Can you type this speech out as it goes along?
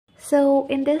So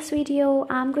in this video,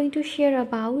 I'm going to share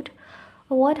about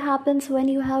what happens when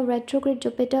you have retrograde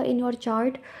Jupiter in your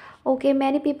chart. Okay,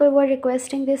 many people were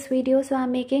requesting this video, so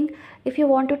I'm making. If you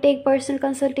want to take personal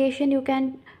consultation, you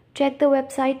can check the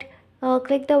website,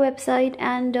 click the website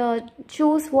and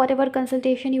choose whatever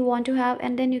consultation you want to have,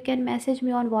 and then you can message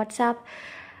me on WhatsApp.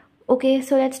 Okay,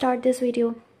 so let's start this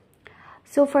video.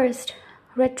 So first,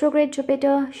 retrograde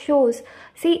Jupiter shows,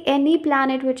 see any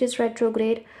planet which is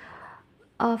retrograde,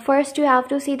 first you have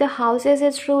to see the houses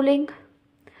it's ruling.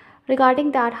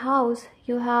 Regarding that house,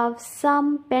 you have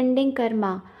some pending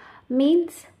karma,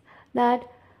 means that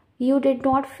you did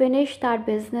not finish that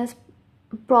business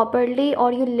properly,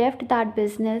 or you left that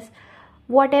business,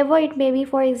 whatever it may be.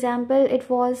 For example, it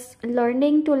was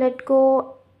learning to let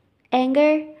go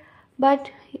anger, but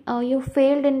you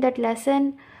failed in that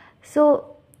lesson.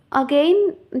 So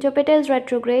again, Jupiter is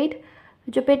retrograde.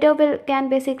 Jupiter can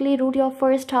basically rule your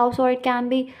first house, or it can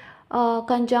be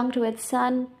conjunct with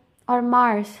Sun or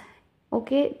Mars,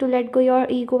 okay, to let go your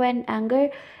ego and anger,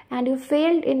 and you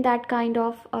failed in that kind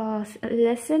of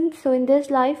lesson. So in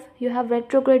this life you have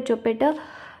retrograde Jupiter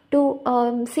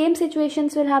to same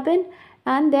situations will happen,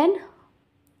 and then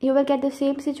you will get the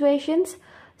same situations.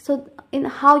 So in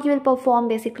how you will perform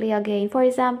basically again. For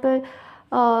example,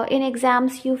 in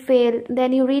exams you fail,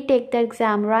 then you retake the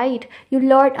exam, right? You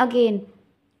learn again.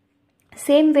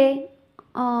 Same way,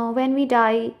 when we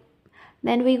die,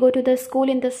 then we go to the school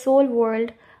in the soul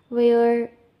world,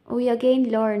 where we again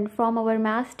learn from our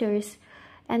masters,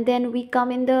 and then we come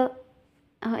in the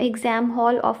exam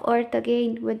hall of earth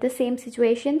again with the same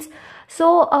situations.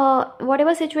 So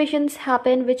whatever situations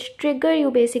happen which trigger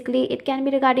you, basically it can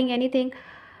be regarding anything,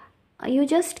 you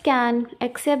just can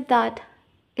accept that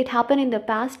it happened in the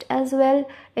past as well,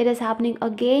 it is happening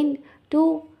again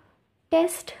to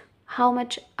test how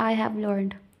much I have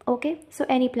learned. Okay, so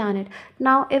any planet.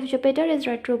 Now if Jupiter is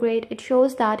retrograde, it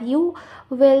shows that you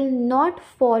will not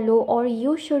follow, or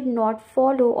you should not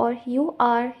follow, or you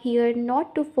are here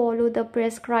not to follow the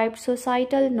prescribed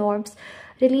societal norms,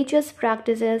 religious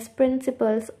practices,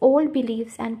 principles, old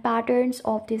beliefs and patterns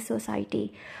of this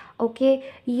society. Okay,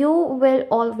 you will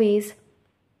always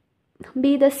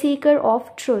be the seeker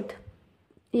of truth.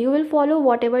 You will follow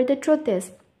whatever the truth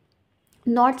is,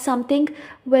 not something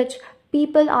which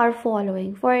people are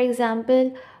following. For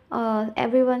example,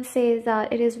 everyone says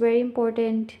that it is very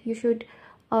important, you should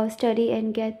study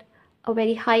and get a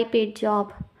very high paid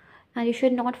job, and you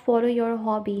should not follow your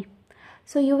hobby.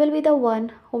 So you will be the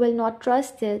one who will not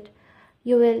trust it.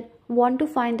 You will want to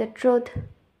find the truth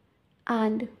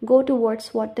and go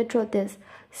towards what the truth is.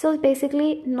 So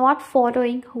basically not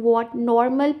following what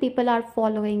normal people are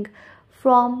following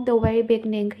from the very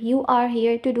beginning. You are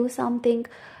here to do something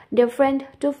different,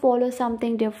 to follow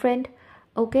something different.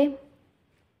 Okay,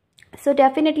 so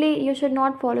definitely you should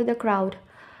not follow the crowd,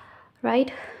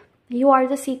 right? You are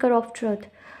the seeker of truth.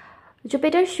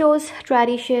 Jupiter shows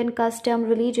tradition, custom,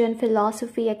 religion,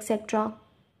 philosophy, etc.,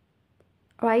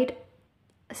 right?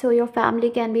 So your family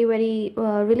can be very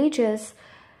religious,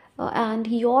 and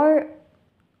your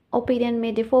opinion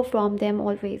may differ from them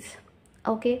always.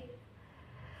 Okay,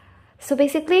 so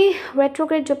basically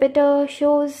retrograde Jupiter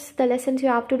shows the lessons you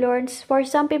have to learn. For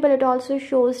some people it also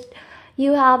shows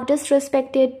you have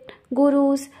disrespected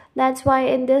gurus. That's why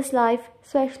in this life,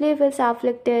 especially if it's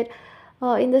afflicted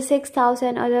in the 6th house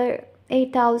and other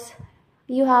 8th house,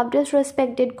 you have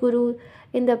disrespected guru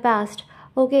in the past.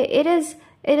 Okay, it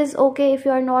is okay if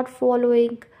you are not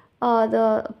following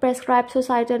the prescribed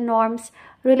societal norms,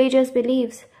 religious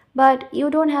beliefs, but you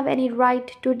don't have any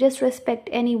right to disrespect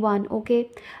anyone. Okay,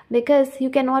 because you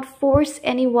cannot force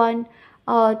anyone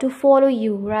to follow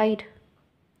you, right?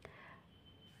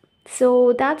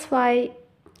 So that's why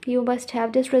you must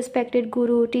have disrespected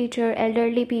guru, teacher,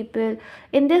 elderly people.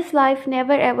 In this life,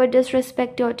 never ever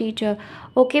disrespect your teacher.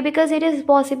 Okay, because it is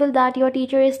possible that your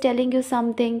teacher is telling you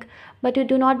something, but you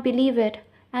do not believe it,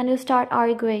 and you start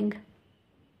arguing.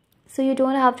 So you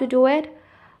don't have to do it.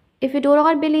 If you do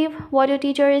not believe what your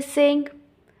teacher is saying,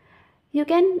 you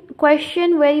can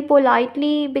question very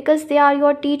politely, because they are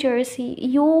your teachers.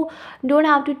 You don't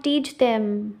have to teach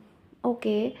them.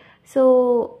 Okay,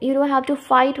 so you don't have to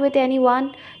fight with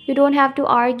anyone, you don't have to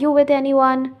argue with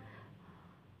anyone,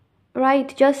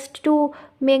 right? Just to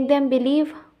make them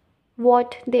believe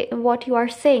what you are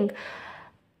saying.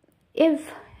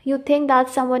 If you think that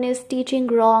someone is teaching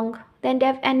wrong, then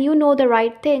and you know the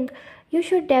right thing, you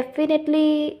should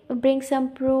definitely bring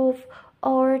some proof,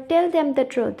 or tell them the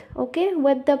truth, okay,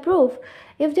 with the proof.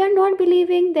 If they are not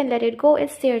believing, then let it go.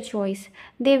 It's their choice.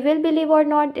 They will believe or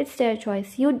not, it's their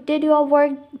choice. You did your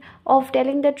work of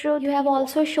telling the truth. You have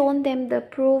also shown them the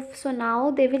proof. So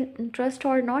now they will trust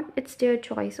or not, it's their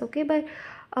choice, okay. But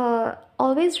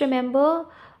always remember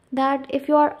that if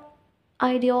your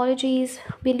ideologies,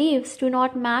 beliefs do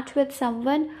not match with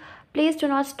someone, please do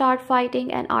not start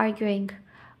fighting and arguing,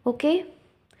 okay,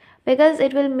 because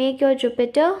it will make your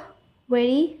Jupiter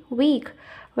very weak.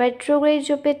 Retrograde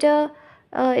Jupiter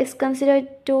is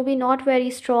considered to be not very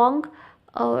strong,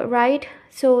 right?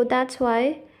 So that's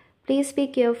why please be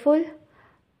careful.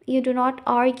 You do not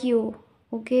argue,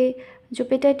 okay.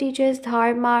 Jupiter teaches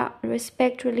dharma,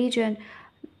 respect religion,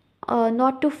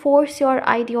 not to force your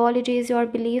ideologies, your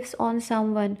beliefs on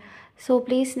someone. So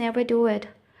please never do it,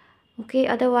 okay.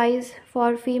 Otherwise,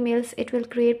 for females, it will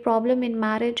create problem in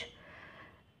marriage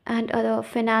and other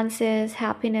finances,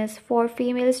 happiness. For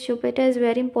females, Jupiter is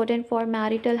very important for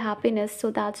marital happiness. So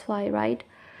that's why, right?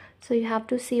 So you have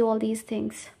to see all these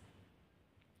things.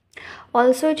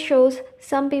 Also, it shows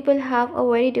some people have a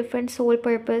very different soul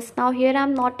purpose. Now here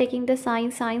I'm not taking the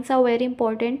signs. Signs are very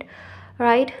important,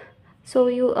 right? So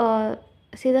you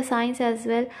see the signs as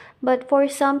well. But for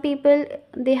some people,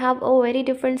 they have a very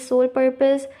different soul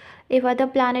purpose. If other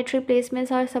planetary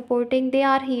placements are supporting, they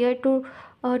are here to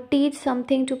teach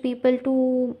something to people,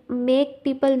 to make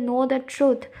people know the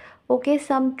truth, okay,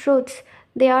 some truths.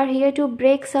 They are here to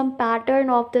break some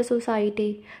pattern of the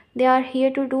society. They are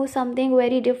here to do something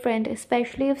very different,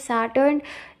 especially if Saturn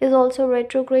is also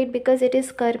retrograde, because it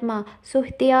is karma. So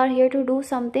they are here to do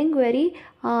something very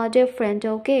different,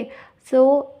 okay.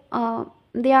 So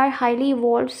they are highly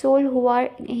evolved soul who are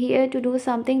here to do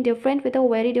something different with a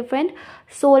very different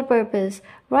soul purpose,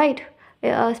 right?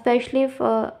 Especially if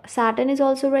Saturn is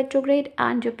also retrograde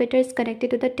and Jupiter is connected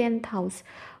to the 10th house,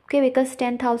 okay, because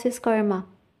 10th house is karma,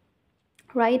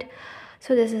 right?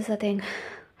 So this is the thing.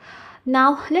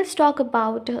 Now let's talk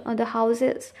about the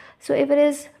houses. So if it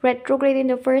is retrograde in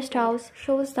the first house,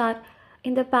 shows that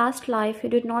in the past life you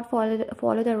did not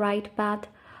follow the right path,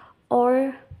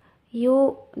 or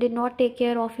you did not take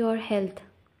care of your health,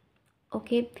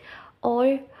 okay,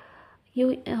 or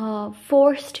you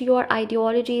forced your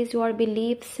ideologies, your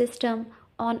belief system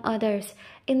on others.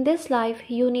 In this life,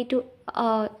 you need to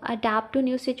adapt to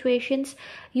new situations.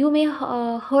 You may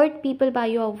hurt people by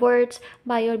your words,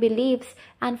 by your beliefs,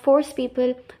 and force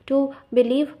people to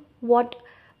believe what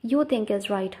you think is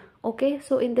right, okay.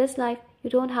 So in this life, you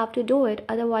don't have to do it,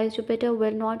 otherwise Jupiter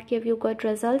will not give you good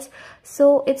results.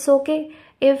 So it's okay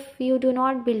if you do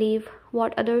not believe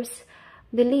what others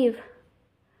believe,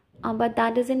 but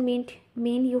that doesn't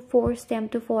mean you force them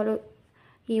to follow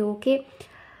you, okay.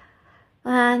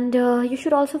 And you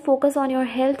should also focus on your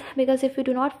health, because if you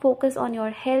do not focus on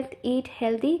your health, eat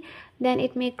healthy, then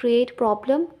it may create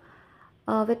problem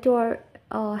with your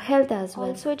health as well.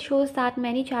 Also, it shows that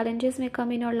many challenges may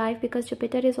come in your life, because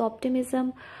Jupiter is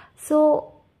optimism.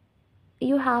 So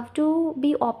you have to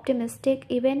be optimistic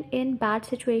even in bad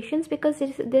situations, because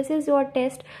this is your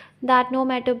test, that no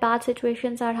matter bad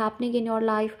situations are happening in your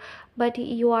life, but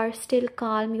you are still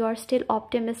calm, you are still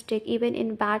optimistic even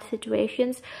in bad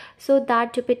situations. So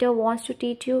that Jupiter wants to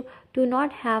teach you to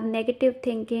not have negative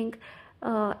thinking,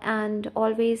 and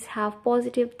always have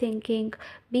positive thinking,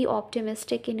 be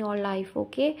optimistic in your life,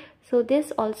 okay. So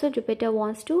this also Jupiter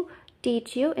wants to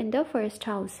teach you in the first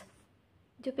house.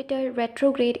 Jupiter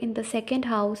retrograde in the second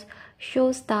house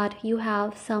shows that you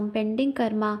have some pending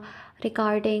karma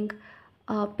regarding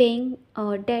paying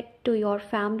debt to your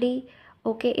family,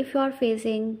 okay. If you are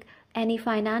facing any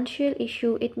financial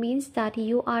issue, it means that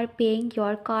you are paying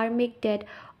your karmic debt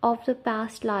of the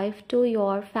past life to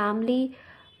your family,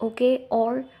 okay,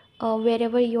 or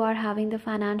wherever you are having the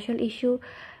financial issue.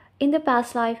 In the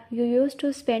past life, you used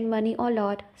to spend money a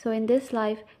lot, so in this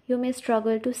life you may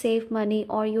struggle to save money,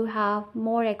 or you have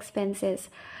more expenses,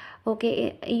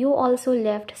 okay. You also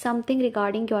left something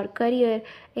regarding your career.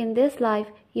 In this life,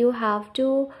 you have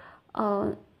to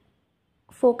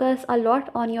focus a lot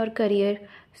on your career,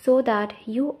 so that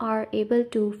you are able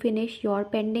to finish your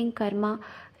pending karma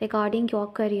regarding your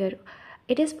career.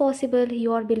 It is possible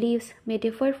your beliefs may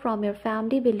differ from your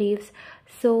family beliefs,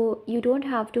 so you don't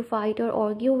have to fight or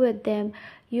argue with them.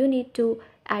 You need to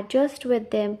adjust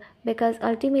with them, because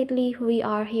ultimately we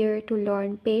are here to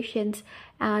learn patience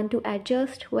and to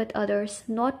adjust with others,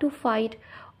 not to fight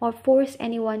or force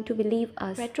anyone to believe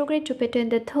us. Retrograde Jupiter in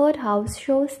the third house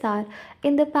shows that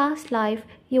in the past life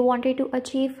you wanted to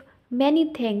achieve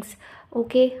many things,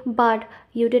 okay, but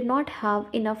you did not have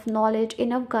enough knowledge,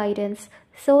 enough guidance,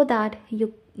 so that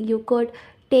you could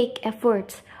take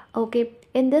efforts. Okay,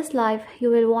 in this life you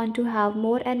will want to have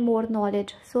more and more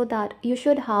knowledge, so that you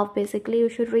should have, basically you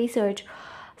should research,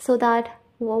 so that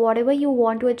whatever you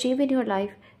want to achieve in your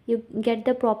life, you get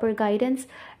the proper guidance.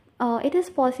 It is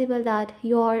possible that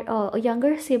your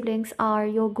younger siblings are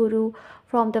your guru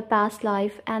from the past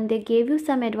life, and they gave you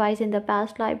some advice in the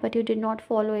past life, but you did not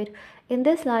follow it. In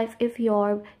this life, if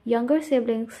your younger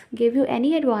siblings give you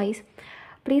any advice,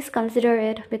 please consider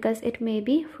it, because it may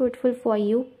be fruitful for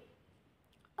you.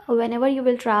 Whenever you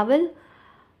will travel,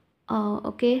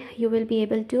 okay, you will be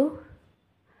able to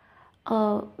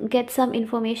get some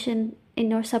information in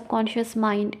your subconscious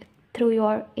mind through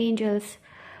your angels.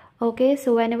 Okay,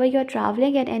 so whenever you're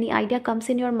traveling and any idea comes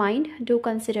in your mind, do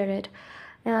consider it.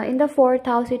 In the fourth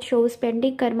house, it shows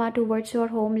pending karma towards your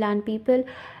homeland people.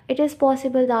 It is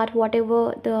possible that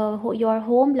whatever your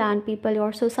homeland people,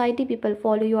 your society people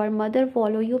follow, your mother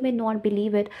follow, you may not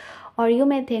believe it, or you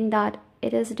may think that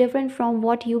it is different from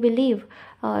what you believe.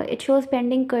 It shows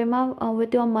pending karma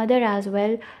with your mother as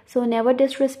well, so never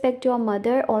disrespect your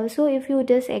mother. Also, if you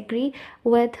disagree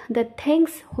with the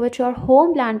things which your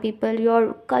homeland people,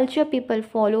 your culture people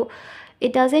follow,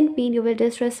 it doesn't mean you will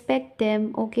disrespect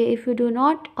them. Okay, if you do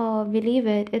not believe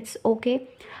it, it's okay,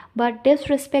 but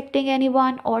disrespecting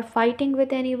anyone or fighting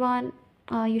with anyone,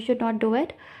 you should not do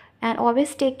it. And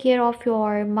always take care of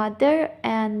your mother.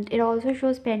 And it also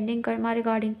shows pending karma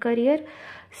regarding career,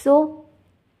 so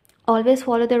always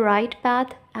follow the right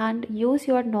path and use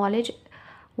your knowledge,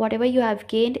 whatever you have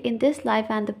gained in this life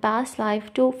and the past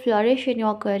life, to flourish in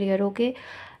your career. Okay,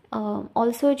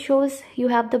 also it shows you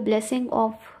have the blessing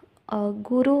of a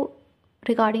guru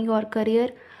regarding your career.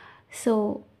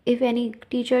 So if any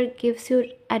teacher gives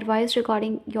you advice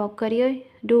regarding your career,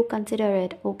 do consider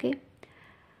it. Okay,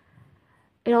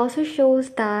 it also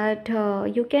shows that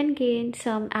you can gain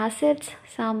some assets,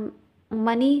 some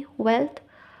money, wealth,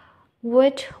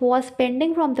 which was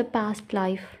pending from the past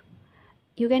life.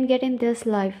 You can get in this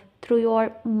life through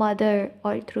your mother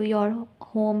or through your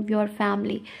home, your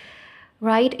family,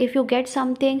 right? If you get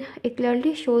something, it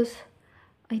clearly shows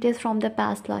it is from the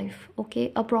past life.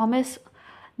 Okay, a promise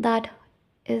that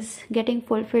is getting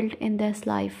fulfilled in this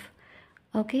life.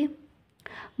 Okay,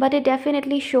 but it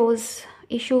definitely shows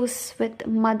issues with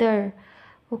mother.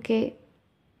 Okay,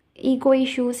 ego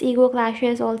issues, ego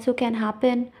clashes also can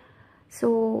happen,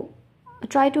 so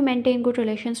try to maintain good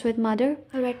relations with mother.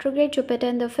 A retrograde Jupiter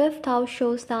in the 5th house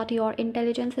shows that your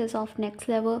intelligence is of next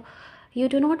level. You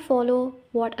do not follow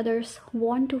what others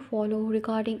want to follow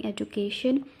regarding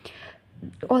education.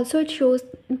 Also, it shows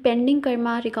pending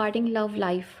karma regarding love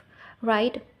life,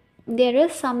 right? There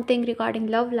is something regarding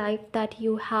love life that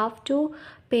you have to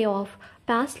pay off.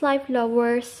 Past life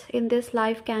lovers in this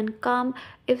life can come.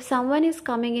 If someone is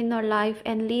coming in your life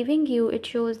and leaving you, it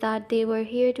shows that they were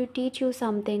here to teach you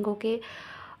something. Okay,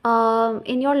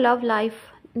 in your love life,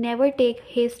 never take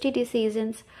hasty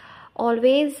decisions.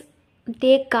 Always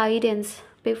take guidance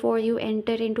before you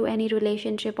enter into any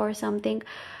relationship or something.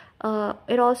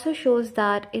 It also shows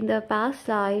that in the past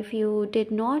life you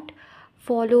did not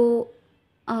follow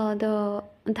the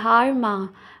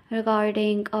dharma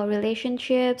regarding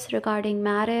relationships, regarding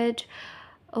marriage.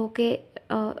 Okay,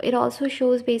 it also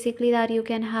shows basically that you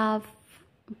can have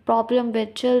problem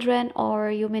with children,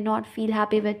 or you may not feel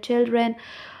happy with children.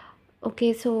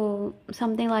 Okay, so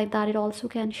something like that it also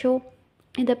can show.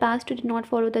 In the past you did not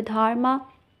follow the dharma.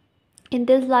 In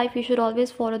this life you should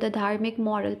always follow the dharmic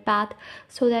moral path,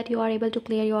 so that you are able to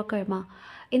clear your karma.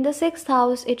 In the 6th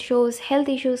house, it shows health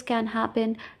issues can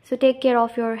happen, so take care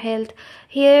of your health.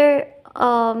 Here,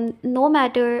 no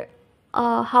matter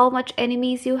how much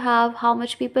enemies you have, how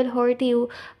much people hurt you,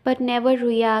 but never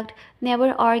react, never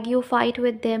argue, fight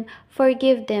with them,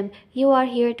 forgive them. You are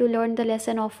here to learn the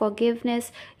lesson of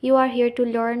forgiveness. You are here to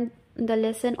learn the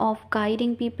lesson of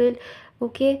guiding people.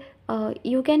 Okay,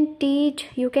 you can teach,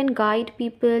 you can guide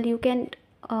people, you can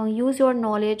use your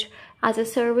knowledge as a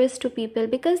service to people,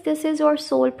 because this is your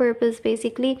soul purpose.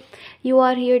 Basically, you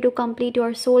are here to complete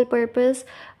your soul purpose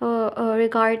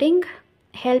regarding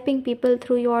helping people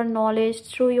through your knowledge,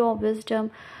 through your wisdom,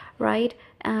 right?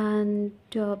 And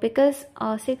because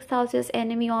 6th house is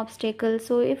enemy obstacle,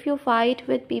 so if you fight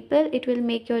with people, it will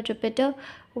make your Jupiter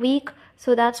weak.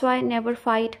 So that's why never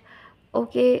fight.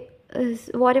 Okay,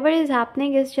 whatever is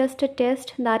happening is just a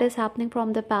test that is happening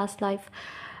from the past life.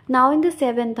 Now in the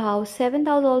 7th house, 7th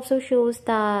house also shows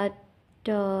that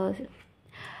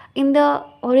in the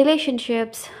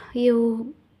relationships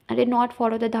you did not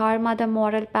follow the dharma, the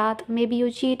moral path. Maybe you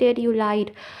cheated, you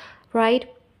lied, right?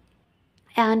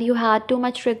 And you had too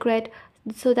much regret,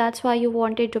 so that's why you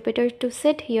wanted Jupiter to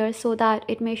sit here, so that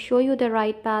it may show you the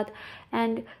right path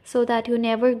and so that you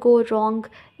never go wrong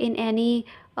in any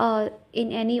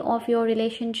of your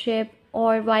relationship,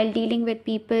 or while dealing with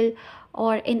people,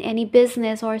 or in any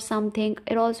business or something.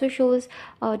 It also shows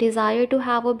a desire to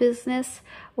have a business.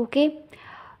 Okay,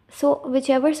 so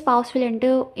whichever spouse will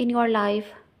enter in your life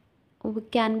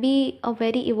can be a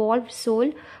very evolved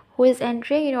soul who is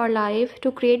entering in your life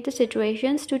to create the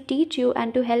situations to teach you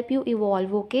and to help you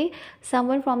evolve. Okay,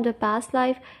 someone from the past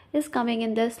life is coming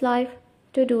in this life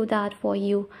to do that for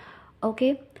you.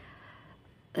 Okay,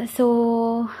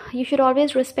 so you should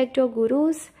always respect your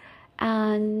gurus.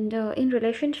 And in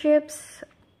relationships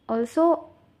also,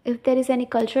 if there is any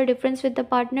cultural difference with the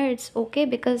partner, it's okay,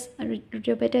 because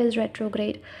Jupiter is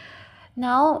retrograde.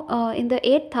 Now in the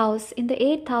eighth house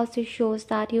it shows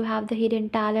that you have the hidden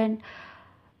talent,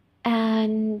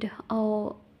 and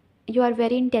you are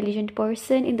very intelligent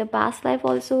person. In the past life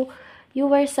also you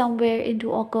were somewhere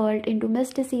into occult, into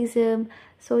mysticism,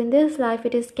 so in this life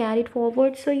it is carried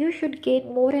forward. So you should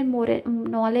gain more and more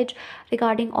knowledge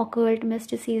regarding occult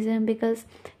mysticism, because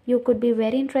you could be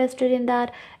very interested in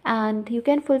that, and you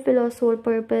can fulfill your soul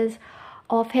purpose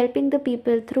of helping the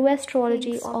people through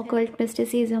astrology, occult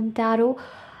mysticism, tarot,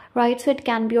 right? So it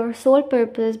can be your sole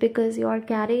purpose because you are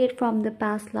carrying it from the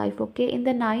past life. Okay, in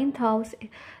the ninth house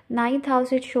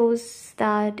it shows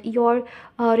that your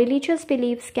religious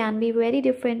beliefs can be very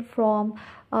different from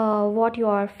what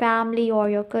your family or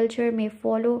your culture may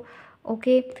follow.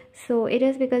 Okay, so it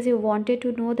is because you wanted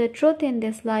to know the truth in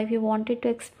this life, you wanted to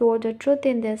explore the truth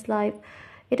in this life.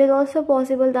 It is also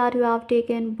possible that you have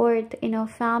taken birth in a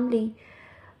family,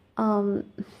 in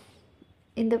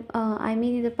the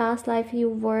in the past life you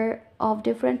were of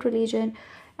different religion,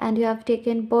 and you have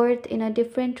taken birth in a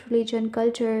different religion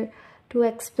culture to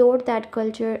explore that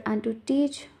culture and to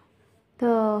teach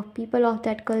the people of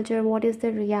that culture what is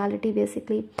the reality.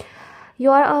 Basically, you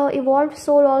are a evolved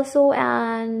soul also,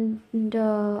 and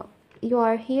you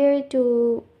are here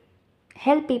to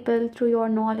help people through your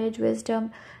knowledge,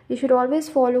 wisdom. You should always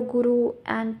follow guru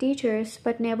and teachers,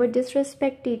 but never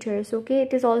disrespect teachers. Okay,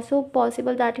 it is also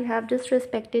possible that you have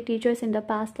disrespected teachers in the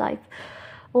past life.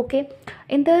 Okay,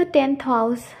 in the 10th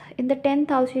house,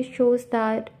 it shows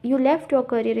that you left your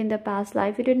career in the past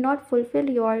life. You did not fulfill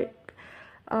your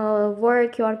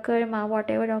work, your karma,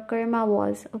 whatever your karma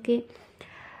was. Okay,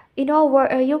 you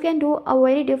know, you can do a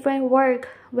very different work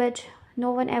which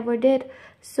no one ever did.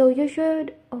 So you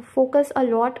should focus a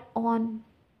lot on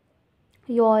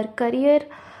your career,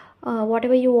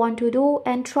 whatever you want to do,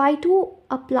 and try to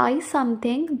apply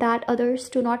something that others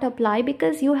do not apply,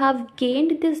 because you have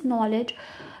gained this knowledge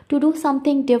to do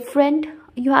something different.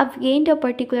 You have gained a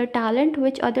particular talent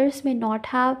which others may not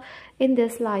have in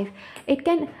this life. It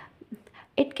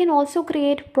can also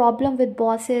create problem with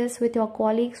bosses, with your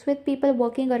colleagues, with people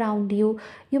working around you.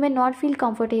 You may not feel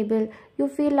comfortable. You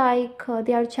feel like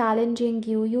they are challenging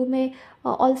you. You may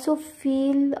also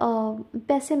feel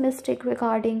pessimistic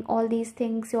regarding all these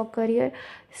things, your career.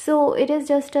 So it is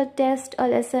just a test, a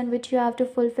lesson which you have to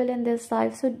fulfill in this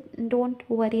life. So don't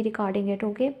worry regarding it.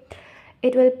 Okay,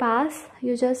 it will pass.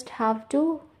 You just have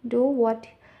to do what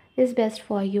is best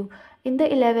for you. In the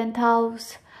 11th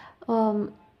house,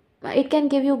 it can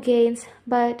give you gains,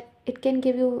 but it can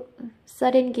give you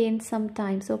sudden gains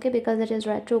sometimes. Okay, because it is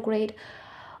retrograde.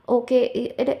 Okay,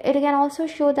 it can also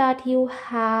show that you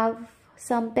have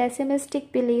some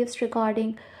pessimistic beliefs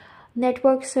regarding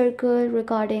network circle,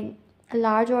 regarding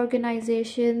large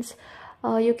organizations.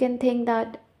 You can think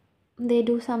that they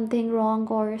do something wrong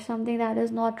or something that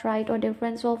is not right, or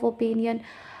difference of opinion.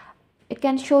 It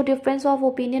can show difference of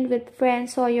opinion with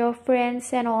friends or your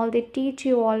friends and all. They teach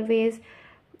you always,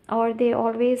 or they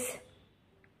always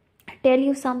tell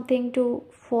you something to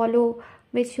follow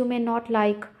which you may not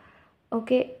like.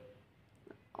 Okay,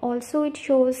 also it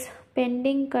shows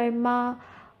pending karma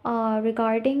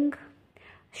regarding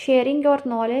sharing your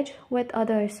knowledge with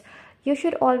others. You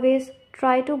should always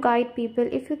try to guide people.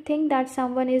 If you think that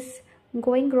someone is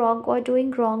going wrong or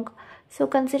doing wrong, so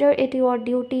consider it your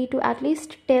duty to at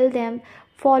least tell them.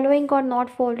 Following or not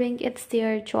following, it's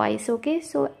their choice. Okay,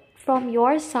 so from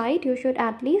your side you should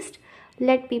at least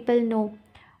let people know.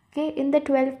 Okay, in the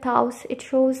 12th house it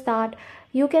shows that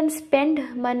you can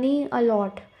spend money a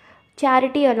lot,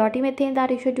 charity a lot. You may think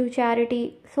that you should do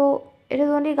charity, so it is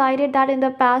only guided that in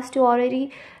the past you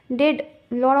already did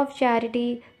a lot of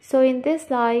charity. So in this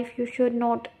life you should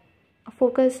not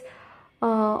focus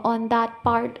on that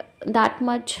part that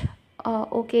much.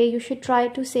 Okay, you should try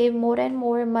to save more and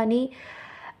more money,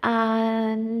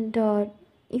 and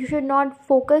you should not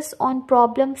focus on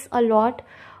problems a lot,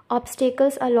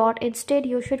 obstacles a lot. Instead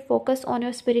you should focus on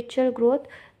your spiritual growth.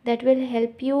 that will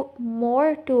help you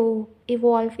more to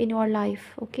evolve in your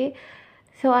life. Okay,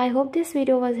 so I hope this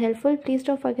video was helpful. Please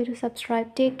don't forget to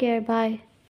subscribe. Take care. Bye.